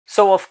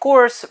So of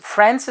course,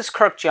 Francis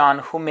Kurkdjian,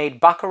 who made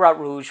Baccarat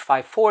Rouge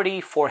 540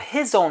 for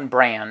his own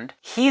brand,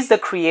 he's the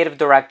creative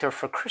director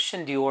for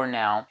Christian Dior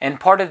now, and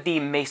part of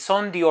the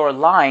Maison Dior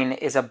line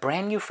is a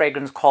brand new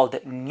fragrance called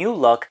New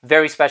Look.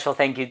 Very special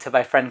thank you to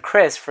my friend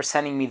Chris for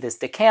sending me this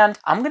decant.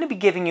 I'm going to be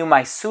giving you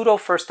my pseudo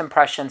first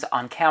impressions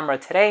on camera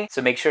today,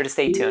 so make sure to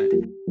stay tuned.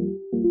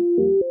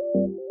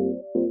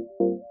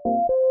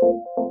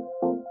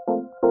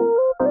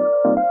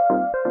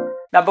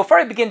 Now, before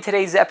I begin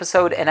today's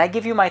episode and I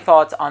give you my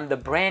thoughts on the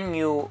brand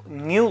new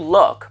New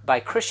Look by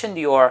Christian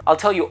Dior, I'll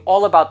tell you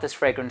all about this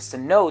fragrance, the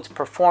notes,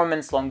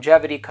 performance,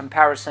 longevity,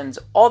 comparisons,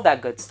 all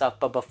that good stuff.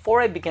 But before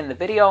I begin the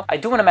video, I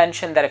do want to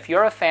mention that if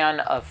you're a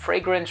fan of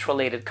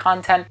fragrance-related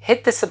content,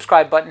 hit the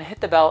subscribe button, hit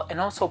the bell, and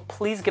also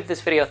please give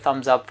this video a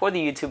thumbs up for the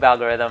YouTube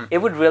algorithm. It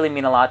would really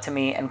mean a lot to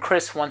me. And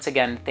Chris, once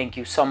again, thank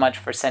you so much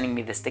for sending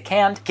me this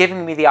decant,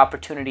 giving me the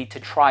opportunity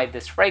to try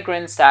this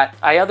fragrance that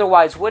I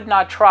otherwise would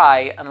not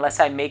try unless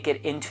I make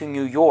it into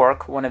New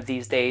York one of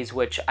these days,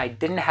 which I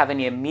didn't have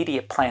any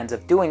immediate plans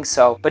of doing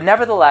so. But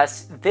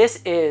nevertheless,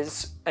 this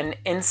is an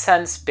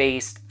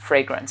incense-based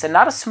fragrance, and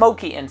not a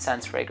smoky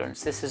incense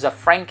fragrance. This is a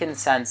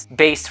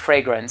frankincense-based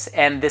fragrance,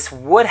 and this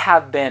would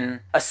have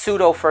been a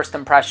pseudo first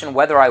impression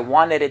whether I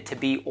wanted it to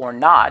be or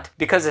not,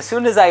 because as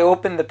soon as I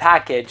opened the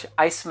package,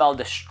 I smelled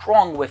a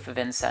strong whiff of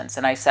incense,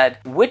 and I said,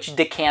 which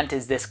decant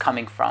is this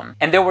coming from?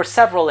 And there were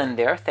several in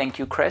there, thank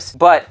you, Chris,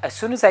 but as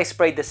soon as I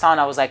sprayed this on,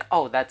 I was like,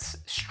 oh, that's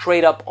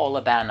straight up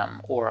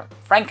olibanum, or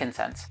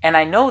frankincense. And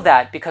I know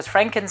that because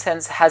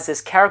frankincense has this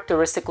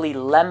characteristically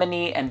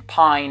lemony and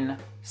pine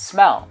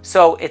smell.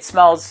 So it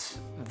smells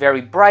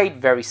very bright,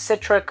 very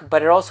citric,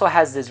 but it also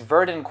has this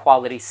verdant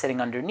quality sitting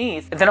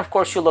underneath. And then of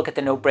course you look at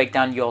the note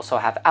breakdown, you also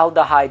have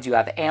aldehydes, you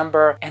have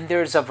amber, and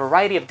there's a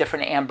variety of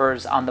different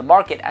ambers on the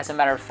market. As a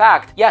matter of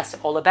fact, yes,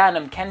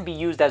 olibanum can be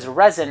used as a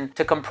resin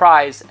to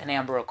comprise an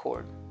amber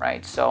accord,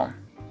 right? So,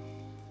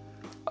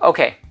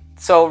 okay,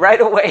 so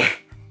right away,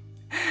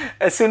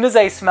 as soon as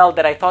I smelled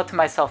it, I thought to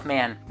myself,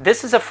 man,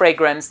 this is a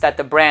fragrance that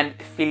the brand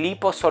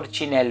Filippo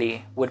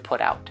Sorcinelli would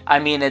put out. I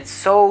mean, it's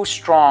so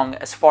strong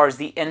as far as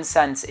the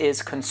incense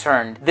is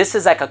concerned. This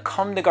is like a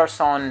Comme des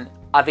Garçons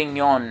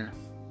Avignon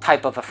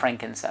type of a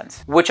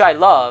frankincense, which I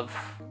love,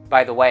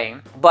 by the way.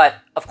 But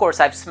of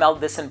course, I've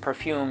smelled this in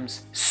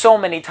perfumes so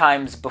many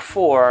times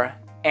before,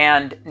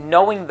 and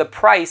knowing the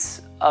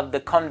price of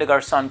the Comme des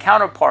Garçons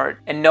counterpart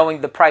and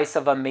knowing the price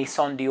of a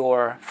Maison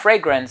Dior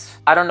fragrance,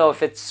 I don't know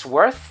if it's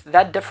worth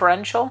that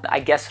differential. I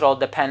guess it all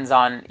depends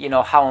on, you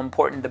know, how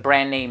important the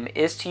brand name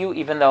is to you,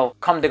 even though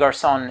Comme des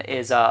Garçons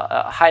is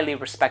a highly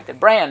respected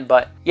brand.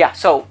 But yeah,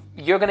 so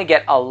you're going to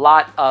get a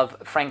lot of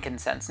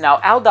frankincense. Now,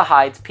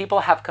 aldehydes, people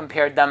have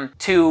compared them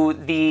to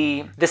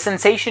the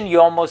sensation you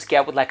almost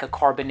get with like a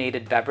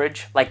carbonated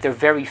beverage. Like they're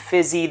very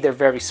fizzy, they're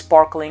very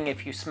sparkling.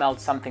 If you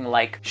smelled something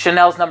like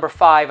Chanel's No.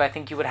 5, I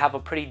think you would have a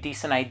pretty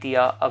decent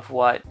idea of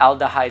what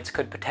aldehydes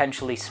could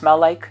potentially smell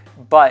like.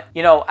 But,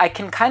 you know, I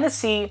can kind of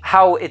see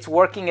how it's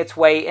working its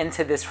way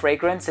into this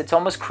fragrance. It's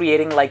almost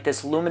creating like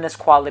this luminous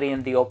quality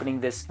in the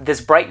opening,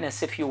 this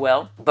brightness, if you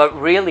will. But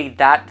really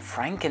that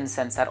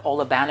frankincense, that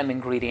olibanum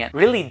ingredient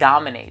really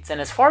dominates.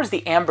 And as far as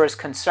the amber is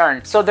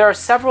concerned, so there are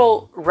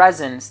several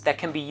resins that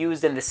can be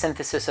used in the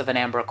synthesis of an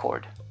amber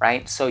accord,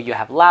 right? So you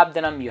have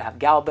labdanum, you have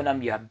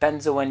galbanum, you have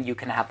benzoin, you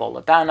can have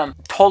olibanum,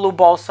 tolu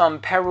balsam,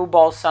 peru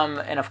balsam,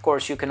 and of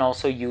course you can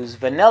also use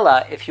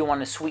vanilla if you want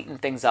to sweeten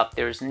things up.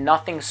 There's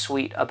nothing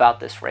sweet about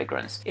this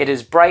fragrance. It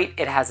is bright,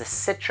 it has a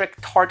citric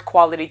tart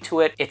quality to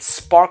it, it's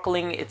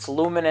sparkling, it's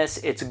luminous,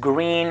 it's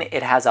green,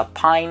 it has a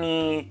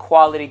piney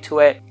quality to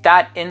it.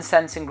 That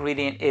incense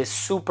ingredient is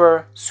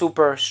super,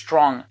 super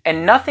strong.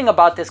 And nothing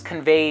about this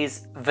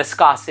conveys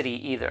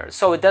viscosity either.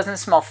 So it doesn't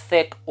smell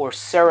thick or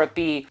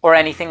syrupy or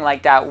anything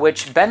like that,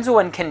 which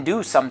benzoin can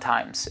do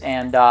sometimes.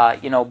 And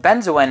you know,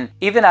 benzoin,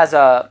 even as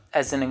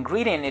an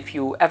ingredient, if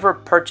you ever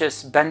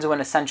purchase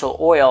benzoin essential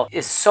oil,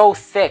 is so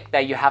thick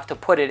that you have to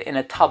put it in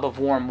a tub of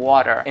warm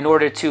water in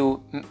order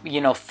to,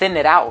 you know, thin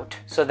it out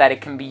so that it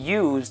can be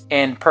used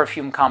in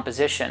perfume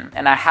composition.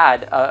 And I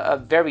had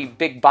a very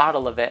big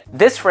bottle of it.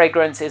 This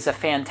fragrance is a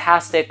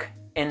fantastic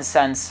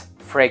incense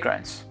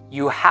fragrance.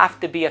 You have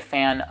to be a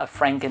fan of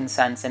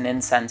frankincense and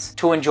incense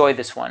to enjoy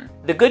this one.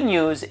 The good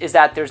news is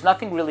that there's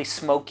nothing really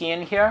smoky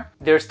in here.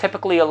 There's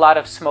typically a lot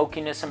of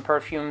smokiness in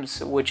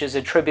perfumes, which is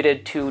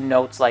attributed to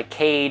notes like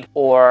cade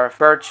or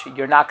birch.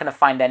 You're not going to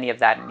find any of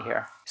that in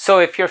here. So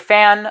if you're a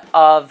fan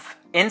of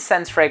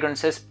incense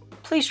fragrances,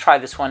 please try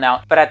this one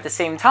out. But at the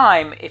same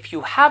time, if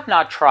you have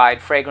not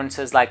tried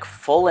fragrances like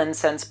Full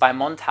Incense by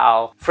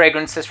Montal,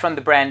 fragrances from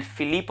the brand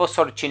Filippo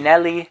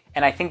Sorcinelli,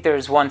 and I think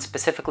there's one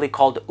specifically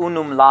called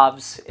Unum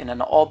Labs in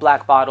an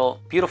all-black bottle,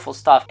 beautiful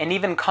stuff, and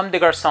even Comme des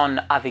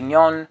Garçons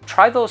Avignon,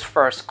 try those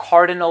first.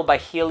 Cardinal by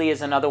Healy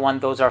is another one.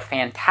 Those are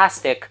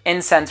fantastic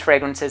incense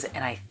fragrances,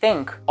 and I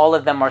think all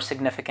of them are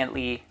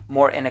significantly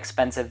more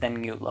inexpensive than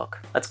New Look.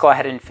 Let's go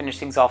ahead and finish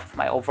things off with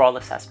my overall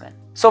assessment.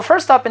 So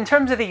first up, in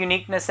terms of the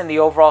uniqueness and the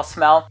overall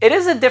smell, it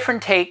is a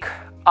different take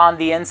on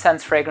the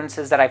incense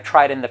fragrances that I've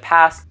tried in the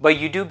past, but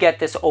you do get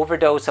this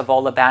overdose of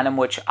olibanum,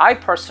 which I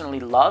personally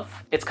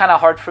love. It's kind of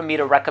hard for me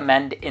to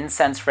recommend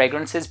incense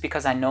fragrances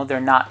because I know they're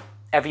not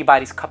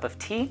everybody's cup of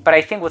tea. But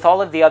I think with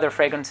all of the other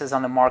fragrances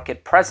on the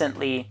market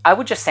presently, I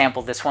would just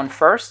sample this one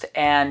first.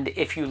 And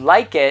if you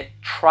like it,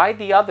 try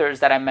the others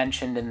that I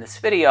mentioned in this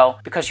video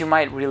because you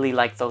might really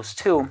like those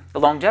too. The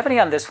longevity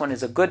on this one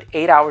is a good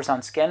 8 hours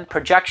on skin.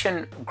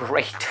 Projection,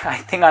 great. I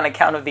think on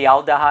account of the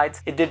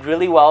aldehydes, it did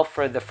really well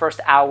for the first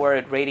hour.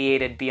 It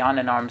radiated beyond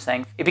an arm's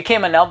length. It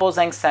became an elbow's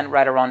length scent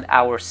right around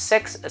hour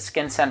 6, a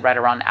skin scent right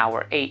around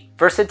hour 8.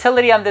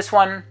 Versatility on this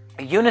one,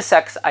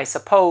 unisex, I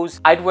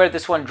suppose. I'd wear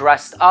this one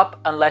dressed up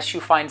unless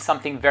you find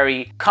something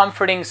very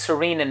comforting,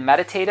 serene, and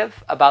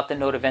meditative about the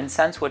note of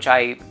incense, which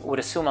I would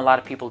assume a lot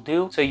of people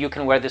do. So you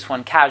can wear this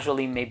one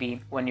casually,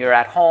 maybe when you're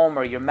at home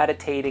or you're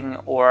meditating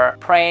or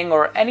praying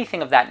or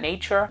anything of that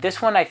nature.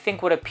 This one I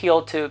think would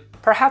appeal to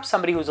perhaps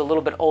somebody who's a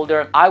little bit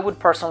older. I would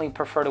personally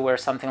prefer to wear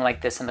something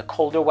like this in the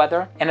colder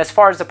weather. And as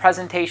far as the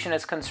presentation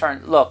is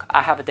concerned, look,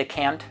 I have a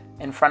decant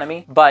in front of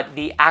me, but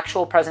the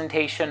actual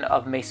presentation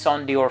of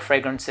Maison Dior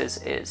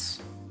fragrances is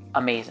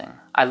amazing.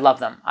 I love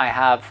them. I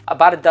have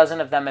about a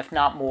dozen of them, if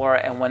not more,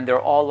 and when they're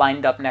all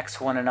lined up next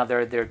to one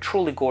another, they're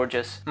truly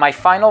gorgeous. My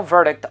final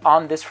verdict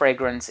on this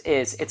fragrance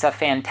is it's a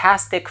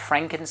fantastic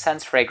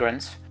frankincense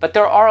fragrance, but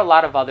there are a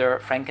lot of other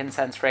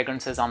frankincense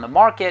fragrances on the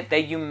market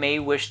that you may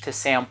wish to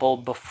sample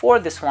before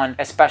this one,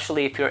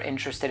 especially if you're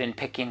interested in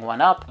picking one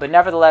up. But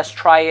nevertheless,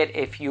 try it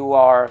if you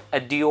are a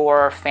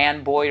Dior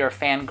fanboy or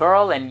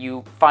fangirl and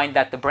you find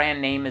that the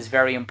brand name is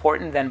very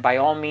important, then by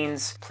all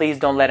means, please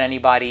don't let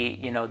anybody,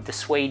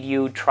 dissuade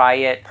you.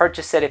 Try it,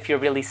 purchase it if you're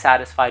really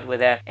satisfied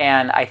with it.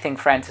 And I think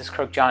Francis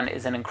Kurkdjian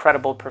is an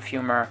incredible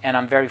perfumer, and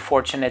I'm very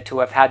fortunate to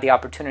have had the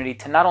opportunity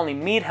to not only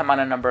meet him on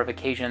a number of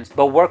occasions,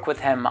 but work with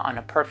him on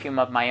a perfume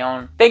of my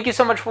own. Thank you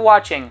so much for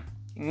watching.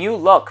 New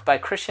Look by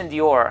Christian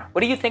Dior.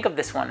 What do you think of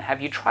this one?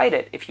 Have you tried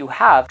it? If you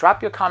have,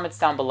 drop your comments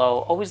down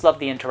below. Always love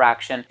the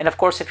interaction. And of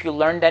course, if you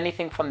learned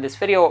anything from this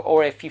video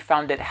or if you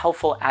found it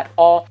helpful at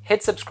all,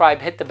 hit subscribe,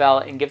 hit the bell,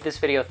 and give this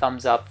video a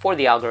thumbs up for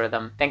the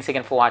algorithm. Thanks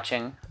again for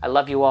watching. I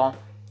love you all,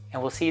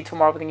 and we'll see you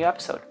tomorrow with a new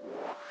episode.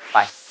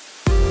 Bye.